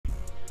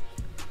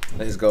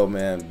Let's go,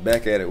 man.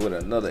 Back at it with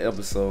another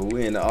episode.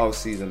 We in the off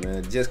season,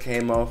 man. Just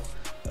came off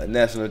a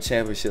national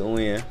championship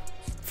win,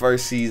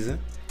 first season,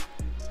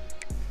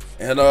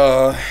 and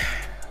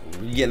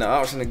we getting the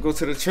option to go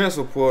to the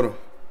transfer portal.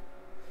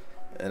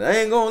 And I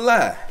ain't gonna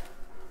lie,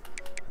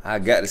 I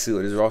got to see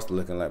what this roster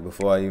looking like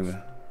before I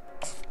even.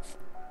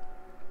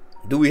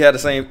 Do we have the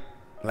same?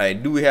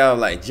 Like, do we have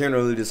like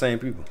generally the same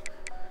people?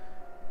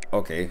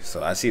 Okay,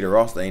 so I see the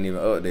roster ain't even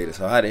updated.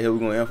 So how the hell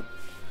we gonna?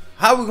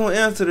 How we gonna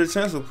enter the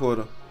transfer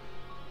portal?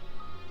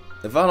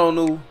 If I don't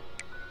know,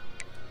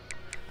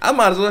 I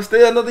might as well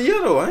stay another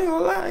year though. I ain't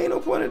gonna lie, ain't no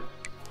point in.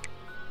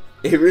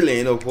 It really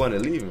ain't no point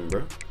in leaving,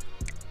 bro.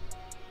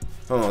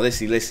 Hold on, let's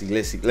see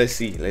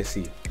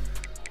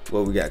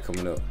what we got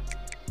coming up.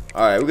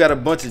 All right, we got a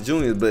bunch of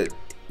juniors, but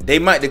they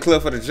might declare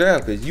for the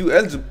draft because you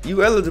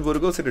eligible to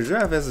go to the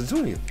draft as a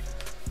junior.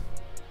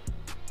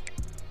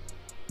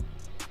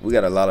 We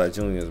got a lot of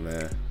juniors,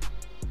 man.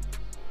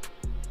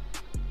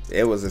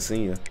 It was a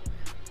senior.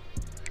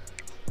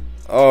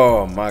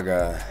 Oh my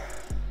God.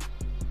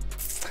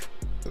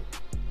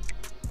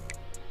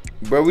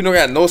 Bro, we don't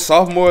got no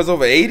sophomores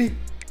over 80.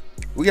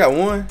 We got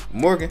one,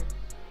 Morgan.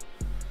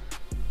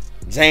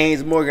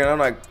 James Morgan.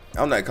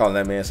 I'm not calling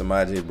that man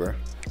somebody, bro.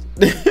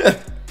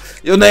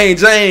 Your name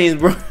James,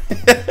 bro.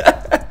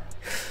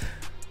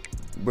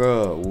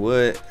 Bro,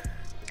 what?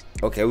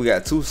 Okay, we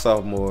got 2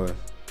 sophomores.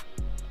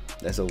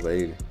 That's over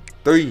 80.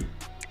 3,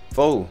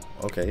 4.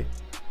 Okay.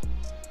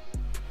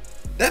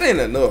 That ain't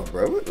enough,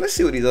 bro. Let's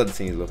see what these other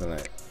teams looking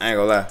like. I ain't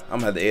gonna lie. I'm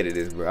gonna have to edit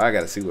this, bro. I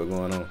gotta see what's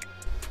going on.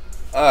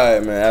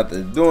 Alright, man.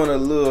 After doing a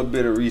little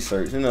bit of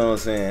research, you know what I'm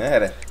saying?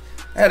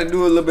 I had to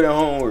do a little bit of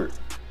homework.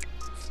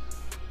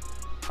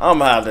 I'm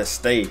gonna have to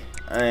stay.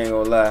 I ain't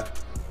gonna lie.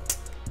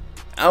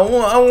 I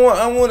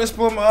want to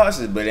explore my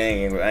options, but I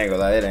ain't gonna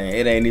lie.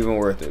 It ain't even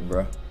worth it,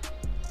 bro.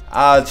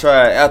 I'll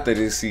try it after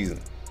this season.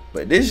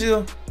 But this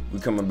year, we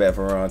coming back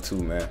for round 2,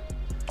 man.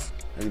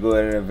 Let's go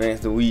ahead and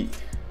advance the week.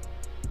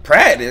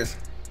 Practice?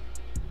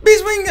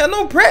 Bitch, we ain't got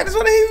no practice.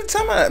 What the hell you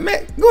talking about,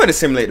 man? Go ahead and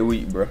simulate the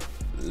week, bro.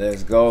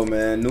 Let's go,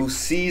 man. New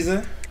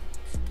season.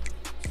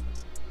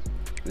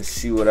 Let's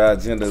see what our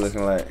agenda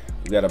looking like.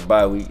 We got a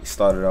bye week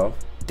started off.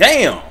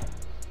 Damn!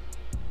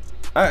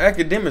 Our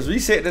academics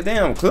reset the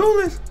damn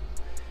clueless?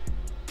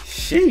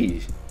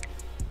 Sheesh.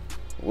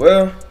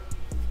 Well,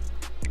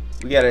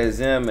 we got an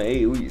exam in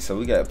 8 weeks, so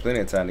we got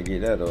plenty of time to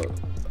get that up.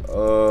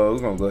 We're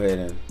gonna go ahead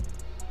and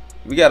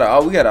we got an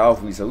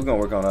off week, so we're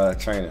gonna work on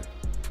training.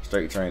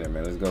 Straight training,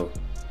 man. Let's go.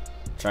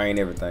 Train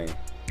everything.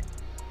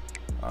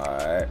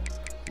 Alright.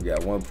 We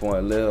got 1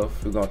 point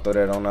left. We're gonna throw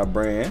that on our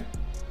brand.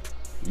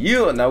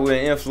 Yeah, now we're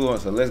an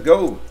influencer. Let's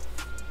go.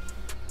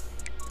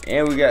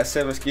 And we got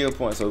 7 skill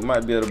points, so we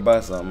might be able to buy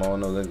something. I don't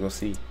know. Let's go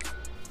see.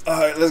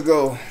 Alright, let's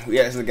go. We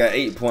actually got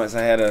 8 points.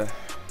 I had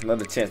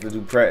another chance to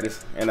do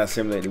practice, and I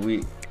simulated the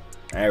week.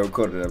 I ain't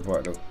recorded that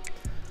part though.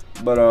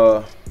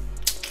 But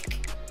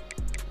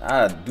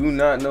I do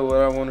not know what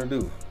I want to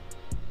do.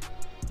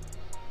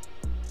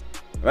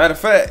 Matter of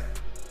fact,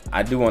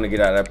 I do want to get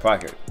out of that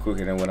pocket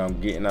quicker than what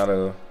I'm getting out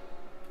of.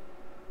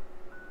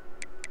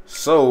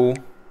 So,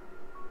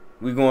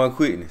 we going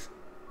quickness.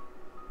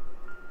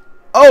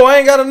 Oh, I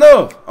ain't got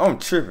enough. I'm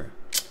tripping.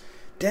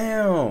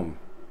 Damn.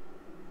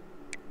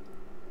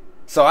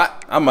 So,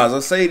 I might as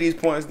well save these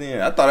points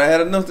then. I thought I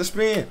had enough to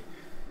spend.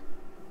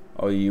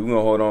 Oh, yeah, we're going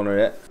to hold on to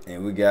that.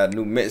 And we got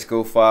New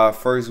Mexico 5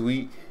 first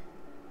week.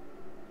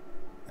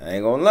 I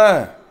ain't going to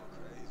lie.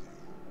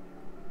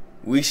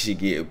 We should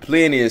get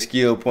plenty of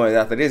skill points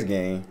after this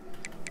game.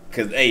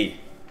 Because, hey,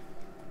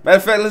 matter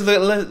of fact,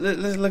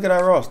 let's look at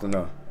our roster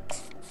now.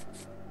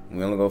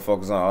 We only gonna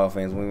focus on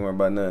offense. We ain't worry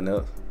about nothing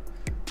else.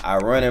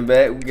 Our running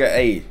back, we got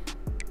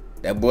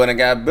that boy done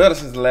got better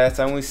since the last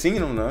time we seen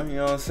him now. You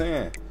know what I'm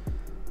saying?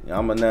 Yeah,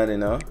 I'm a nutty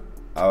now.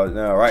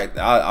 Right,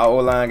 our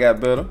O-line got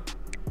better.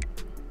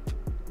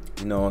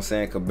 You know what I'm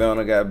saying?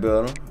 Cabana got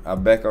better. Our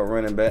backup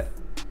running back.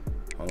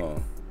 Hold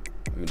on.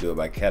 Let me do it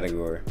by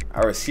category.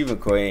 Our receiving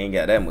core ain't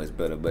got that much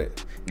better,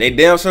 but they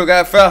damn sure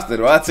got faster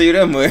though. I'll tell you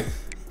that much.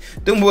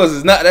 Them boys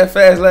is not that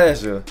fast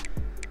last year.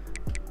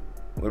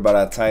 What about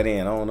our tight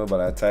end? I don't know about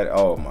our tight end.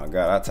 Oh my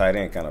God, our tight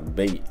end kind of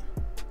bait.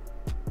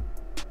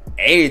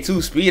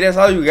 82 speed, that's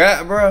all you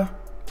got, bro?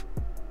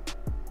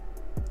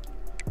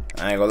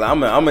 I ain't gonna lie,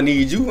 I'm gonna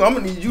need you. I'm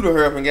gonna need you to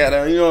hurry up and get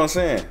down, you know what I'm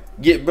saying?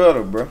 Get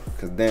better, bro.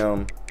 Cause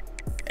damn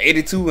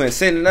 82 and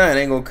 79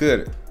 ain't gonna cut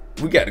it.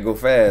 We got to go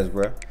fast,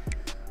 bro.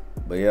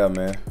 But yeah,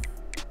 man.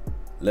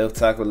 Left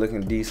tackle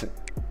looking decent.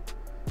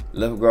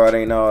 Left guard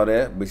ain't all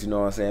that, but you know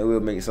what I'm saying? We'll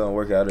make something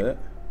work out of it.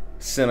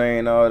 Center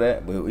ain't all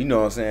that, but you know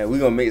what I'm saying? We're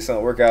going to make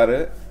something work out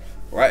of it.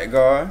 Right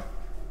guard,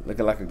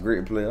 looking like a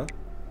great player.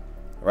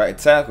 Right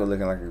tackle,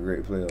 looking like a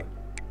great player.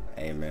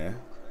 Hey, man.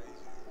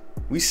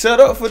 We set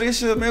up for this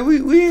shit, man.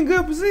 We in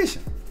good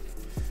position.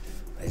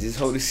 I just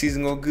hope this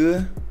season go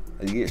good.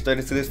 Let's get straight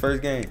into this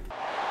first game.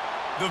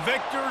 The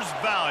victors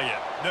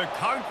valiant, the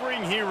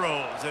conquering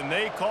heroes, and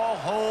they call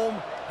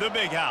home the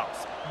Big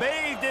House.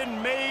 Bathed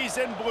in maize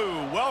and blue,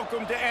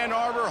 welcome to Ann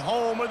Arbor,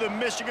 home of the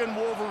Michigan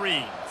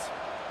Wolverines.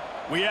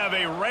 We have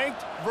a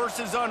ranked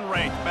versus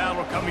unranked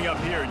battle coming up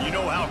here, and you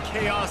know how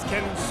chaos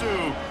can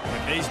ensue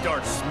if they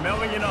start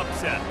smelling an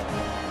upset.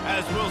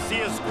 As we'll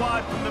see a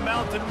squad from the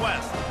Mountain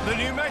West, the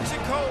New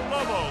Mexico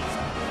Lobos,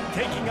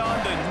 taking on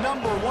the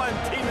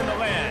 #1 team in the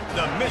land,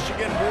 the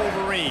Michigan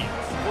Wolverines.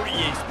 For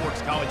EA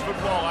Sports College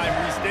Football,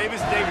 I'm Reese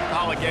Davis, David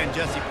Pollack, and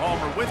Jesse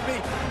Palmer with me.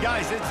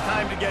 Guys, it's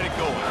time to get it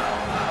going.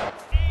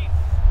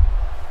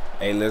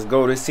 Hey, let's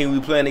go. This team we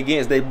playing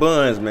against, they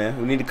buns, man.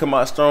 We need to come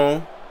out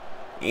strong.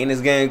 In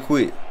this game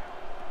quick.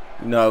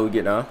 You know how we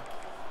get down.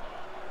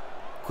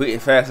 Quick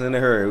and fast in a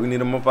hurry. We need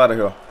them up out of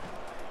here.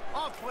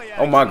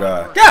 Oh my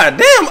God. God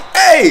damn.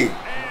 Hey.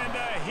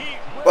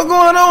 What's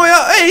going on,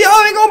 y'all? Hey,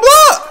 y'all ain't gonna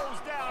block.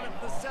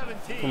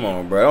 Come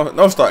on, bro.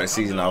 Don't start the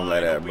season off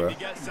like that, bro.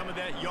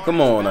 Come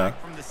on now.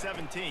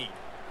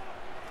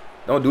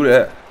 Don't do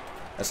that.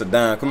 That's a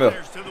dime. Come here.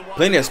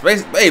 Plenty of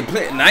space. Hey,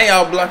 now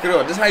y'all block it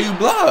up. This is how you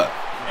block.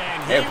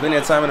 Had plenty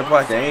of time in the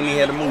pocket. I ain't even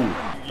had to move.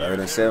 3rd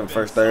and 7,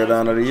 first third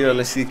down of the year.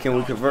 Let's see, can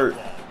we convert?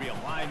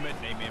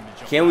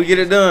 Can we get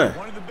it done?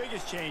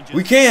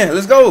 We can.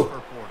 Let's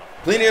go.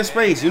 Plenty of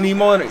space. You need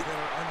more.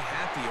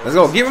 Let's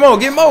go. Give him more.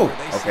 Give him more.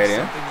 Okay,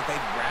 then.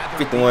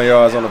 51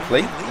 yards on the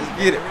plate.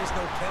 Let's get it.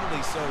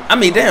 I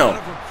mean, damn.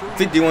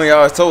 51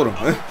 yards total.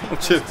 I'm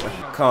tripping.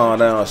 Calm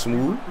down,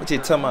 smooth. What you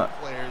talking about?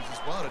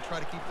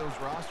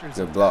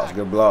 Good blocks.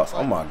 Good blocks.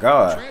 Oh, my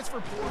God.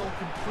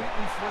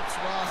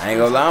 I ain't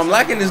gonna lie. I'm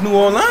liking this new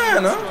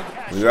online, huh?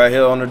 We right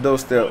here on the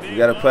doorstep. We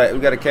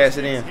gotta cash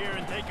it in.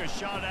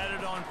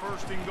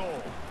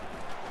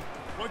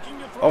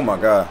 Oh my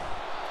God.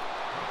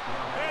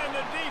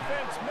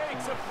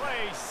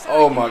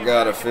 Oh my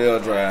God, a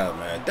failed drive,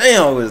 man.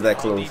 Damn, was that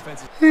close.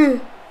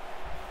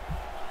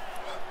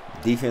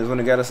 Defense wouldn't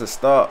have got us a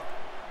stop.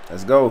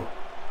 Let's go.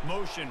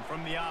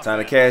 Time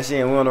to cash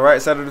in. We're on the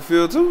right side of the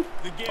field too.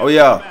 Oh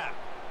yeah.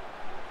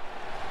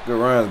 Good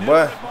runs,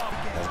 boy.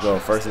 Let's go.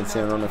 1st and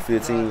 10 on the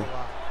 15.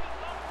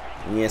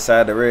 We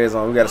inside the red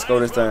zone. We got to score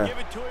this time.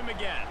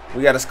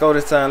 We got to score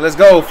this time. Let's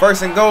go.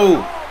 1st and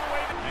goal.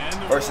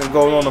 1st and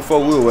goal on the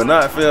 4-wheel. Will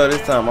not fail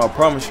this time. I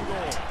promise you.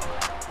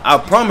 I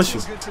promise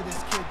you.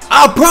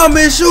 I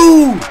promise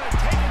you.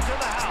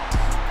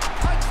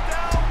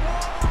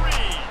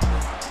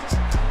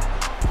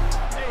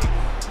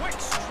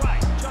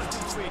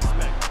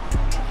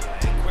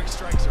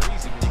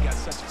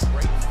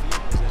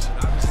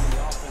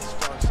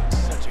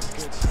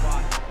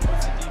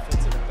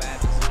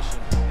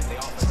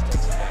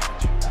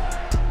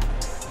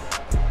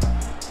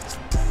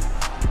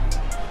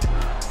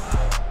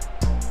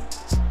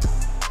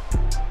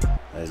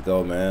 Let's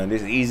go, man.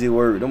 This is easy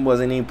work. Them boys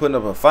ain't even putting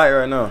up a fight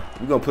right now.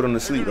 We're going to put them to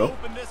sleep, though.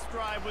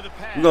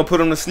 We're going to put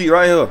them to sleep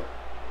right here.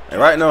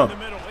 And right now.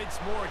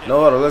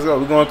 No other. Let's go.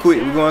 We're going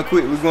quick. We're going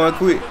quick. We're going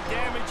quick.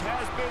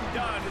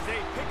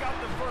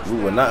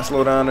 We will not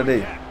slow down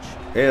today.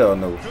 Hell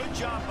no.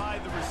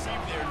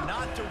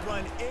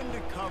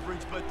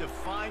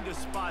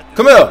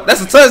 Come here.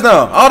 That's a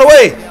touchdown. All the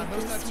way.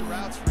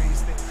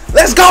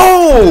 Let's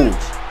go.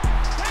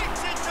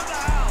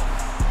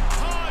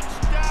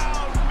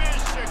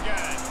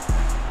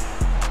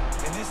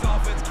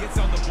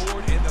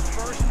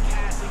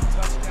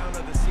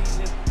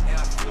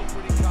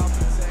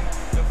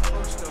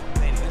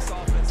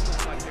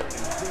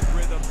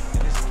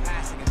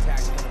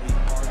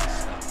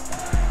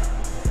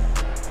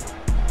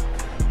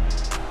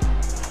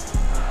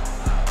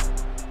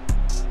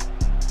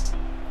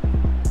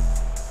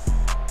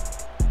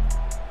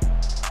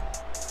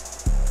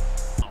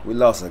 We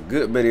lost a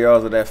good bit of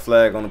yards with that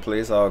flag on the play.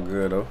 It's all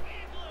good though.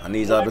 I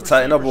need y'all to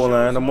tighten up on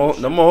line. No more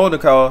holding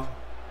calls.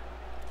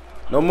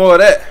 No more of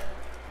that.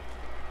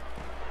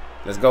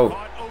 Let's go.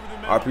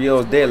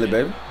 RPO's deadly,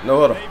 baby. No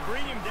huddle.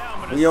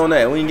 We on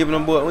that. We ain't giving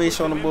them boys. We ain't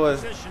showing them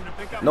boys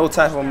no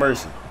type of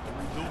mercy.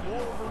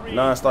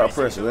 Non-stop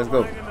pressure. Let's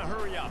go.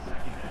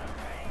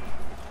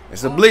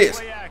 It's a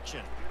blitz.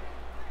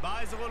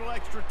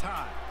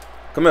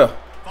 Come here.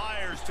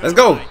 Let's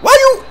go. Why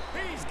you?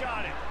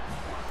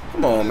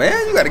 Come on,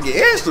 man. You got to get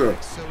extra.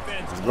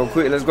 Let's go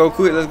quick. Let's go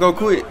quick. Let's go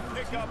quick.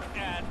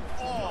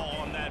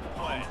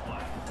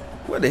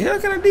 What the hell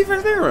kind of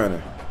defense they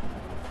running?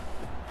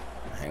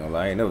 I ain't gonna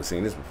lie. I ain't never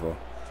seen this before.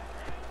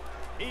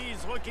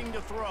 He's looking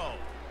to throw.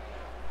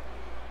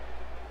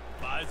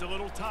 Buys a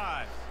little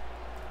time.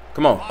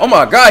 Come on. Oh,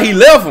 my God. He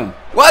left him.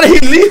 Why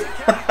did he leave?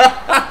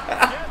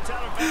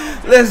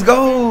 Let's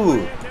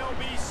go.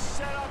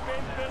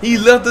 He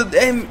left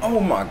the. Oh,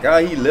 my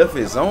God. He left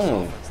his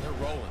own.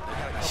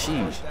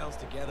 Sheesh.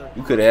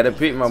 You could have had a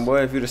pick, my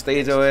boy, if you'd have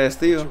stayed your ass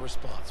still.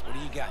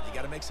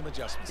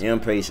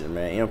 Impatient,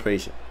 man.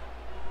 Impatient.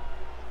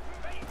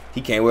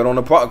 He can't wait on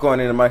the popcorn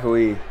in the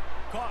microwave.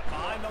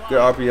 Good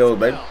RPOs,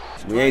 baby.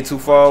 We ain't too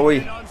far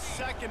away.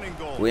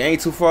 We ain't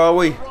too far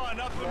away.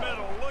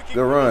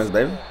 Good runs,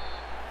 baby.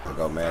 Let's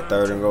go, man.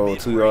 3rd and goal,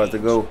 2 yards to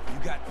go.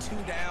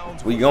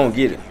 We gonna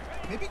get it.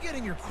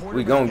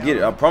 We gonna get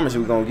it. I promise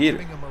you we gonna get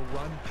it.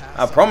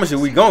 I promise you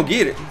we gonna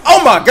get it.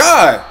 Oh my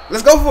God.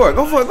 Let's go for it.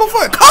 Go for it. Go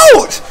for it.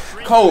 Coach.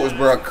 Coach,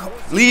 bro.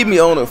 Leave me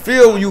on the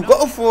field when you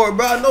go for it,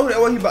 bro. I know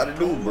that what he about to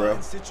do, bro.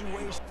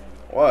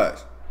 Watch.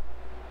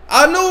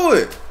 I knew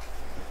it.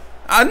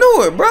 I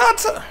knew it, bro.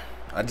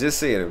 I just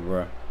said it,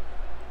 bro.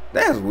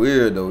 That's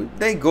weird, though.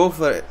 They go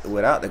for it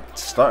without the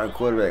starting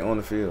quarterback on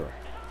the field.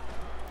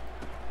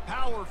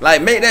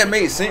 Like, make that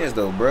make sense,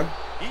 though, bro.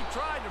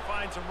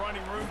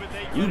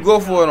 You go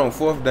for it on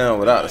 4th down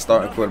without the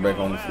starting quarterback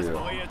on the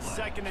field.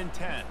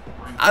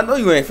 I know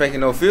you ain't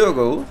faking no field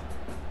goals.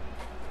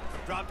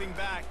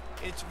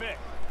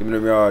 Give me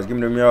them yards. Give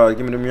me them yards.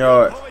 Give me them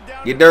yards.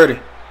 Get dirty.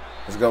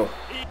 Let's go.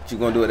 What you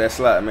gonna do with that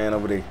slot, man,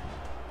 over there?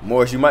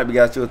 Morris, you might be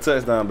got you a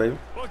touchdown, baby.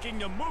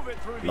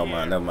 No,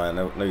 man. Never mind.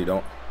 No, you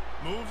don't.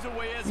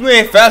 You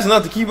ain't fast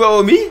enough to keep up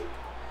with me.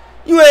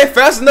 You ain't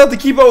fast enough to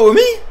keep up with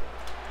me.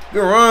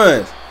 Good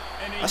runs.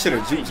 I should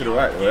have juked to the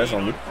right. Well, that's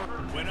on me.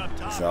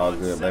 It's all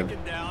good, baby.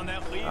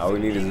 All we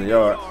need is a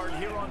yard.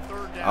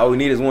 All we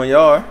need is 1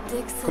 yard.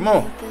 Come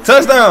on.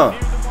 Touchdown.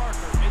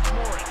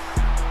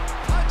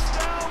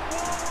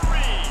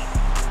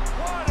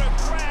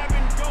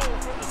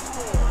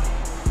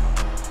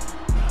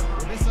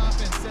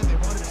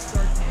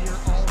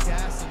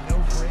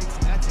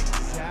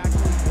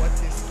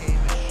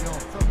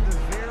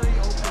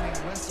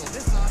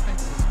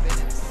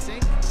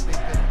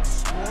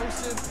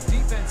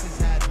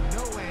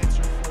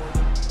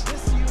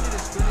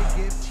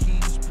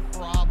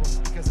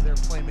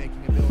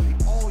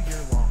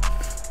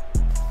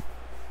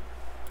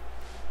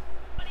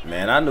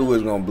 Man, I knew we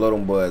was gonna blow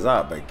them boys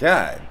out, but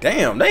god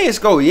damn, they ain't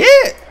scored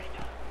yet.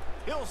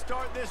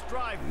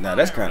 Nah,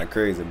 that's kind of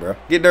crazy, bro.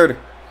 Get dirty.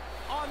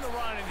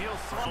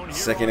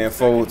 2nd and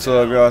 4,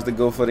 12 yards to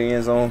go for the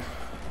end zone.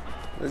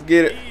 Let's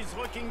get it.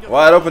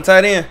 Wide open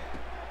tight end.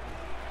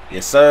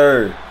 Yes,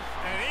 sir.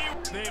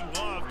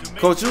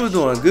 Coach, you was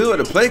doing good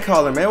with the play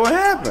calling, man. What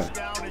happened?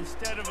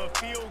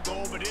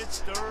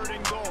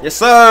 Yes,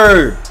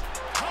 sir.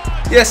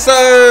 Yes,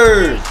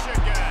 sir.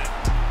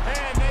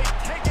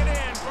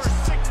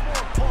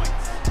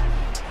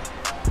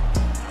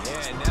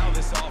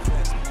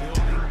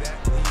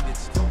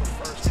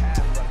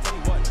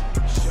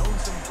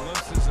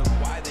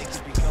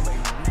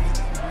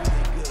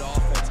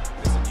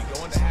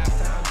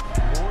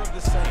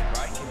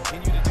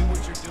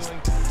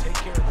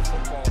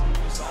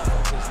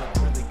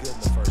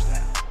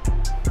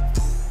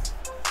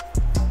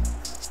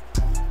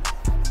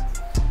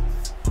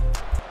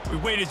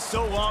 Waited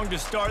so long to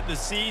start the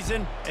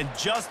season, and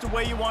just the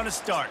way you want to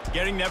start,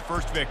 getting that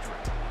first victory.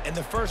 And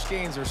the first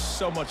games are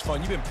so much fun.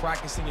 You've been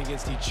practicing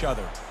against each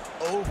other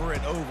over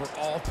and over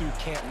all through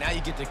camp. Now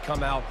you get to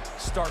come out,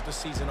 start the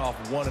season off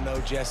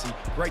 1-0, Jesse.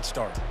 Great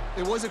start.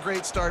 It was a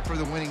great start for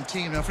the winning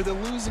team. Now, for the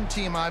losing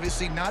team,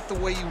 obviously not the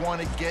way you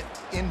want to get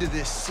into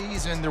this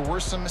season. There were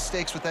some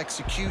mistakes with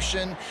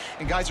execution,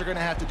 and guys are going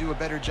to have to do a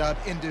better job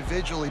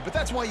individually. But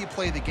that's why you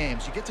play the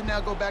games. You get to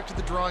now go back to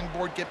the drawing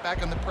board, get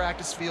back on the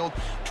practice field,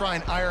 try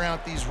and iron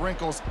out these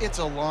wrinkles. It's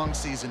a long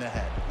season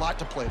ahead. A lot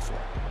to play for.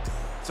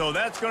 So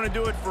that's going to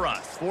do it for us.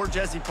 For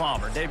Jesse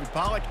Palmer, David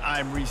Pollack,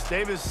 I'm Reese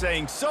Davis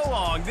saying so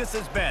long. This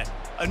has been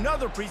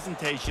another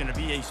presentation of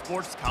EA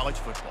Sports College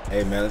Football.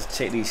 Hey, man, let's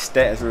check these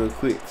stats real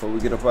quick before we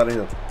get up out of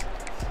here.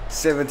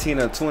 17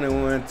 of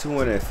 21,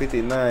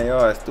 259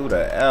 yards through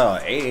the air.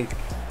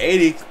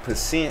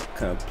 80%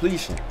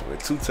 completion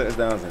with 2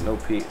 touchdowns and no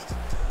picks.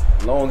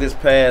 Longest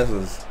pass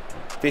was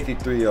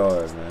 53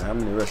 yards, man. How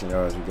many rushing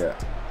yards we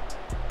got?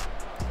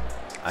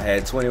 I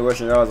had 20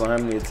 rushing yards on how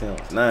many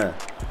attempts? 9.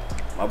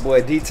 My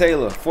boy D.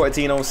 Taylor,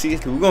 14 on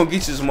 60. We're going to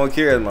get you some more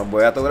carries, my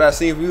boy. After what I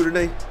seen from you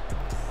today.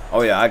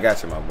 Oh, yeah, I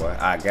got you, my boy.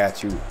 I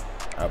got you.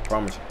 I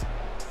promise you.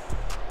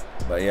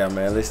 But, yeah,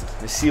 man, let's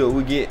see what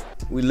we get.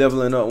 We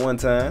leveling up one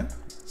time.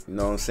 You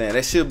know what I'm saying?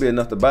 That should be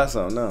enough to buy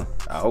something now.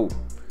 I hope.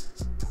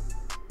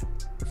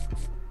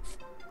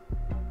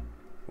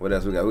 What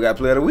else we got? We got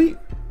Player of the Week.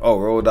 Oh,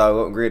 Road Dog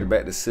upgraded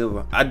back to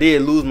silver. I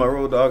did lose my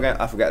Road Dog.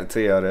 I forgot to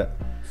tell y'all that.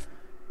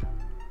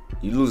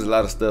 You lose a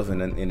lot of stuff in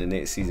the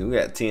next season. We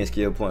got 10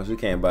 skill points. We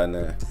can't buy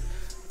none.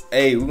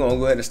 Hey, we're going to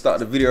go ahead and start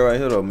the video right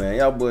here, though, man.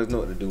 Y'all boys know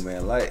what to do,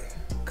 man. Like,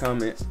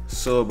 comment,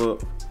 sub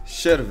up,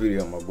 share the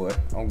video, my boy.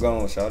 I'm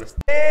gone, shout it.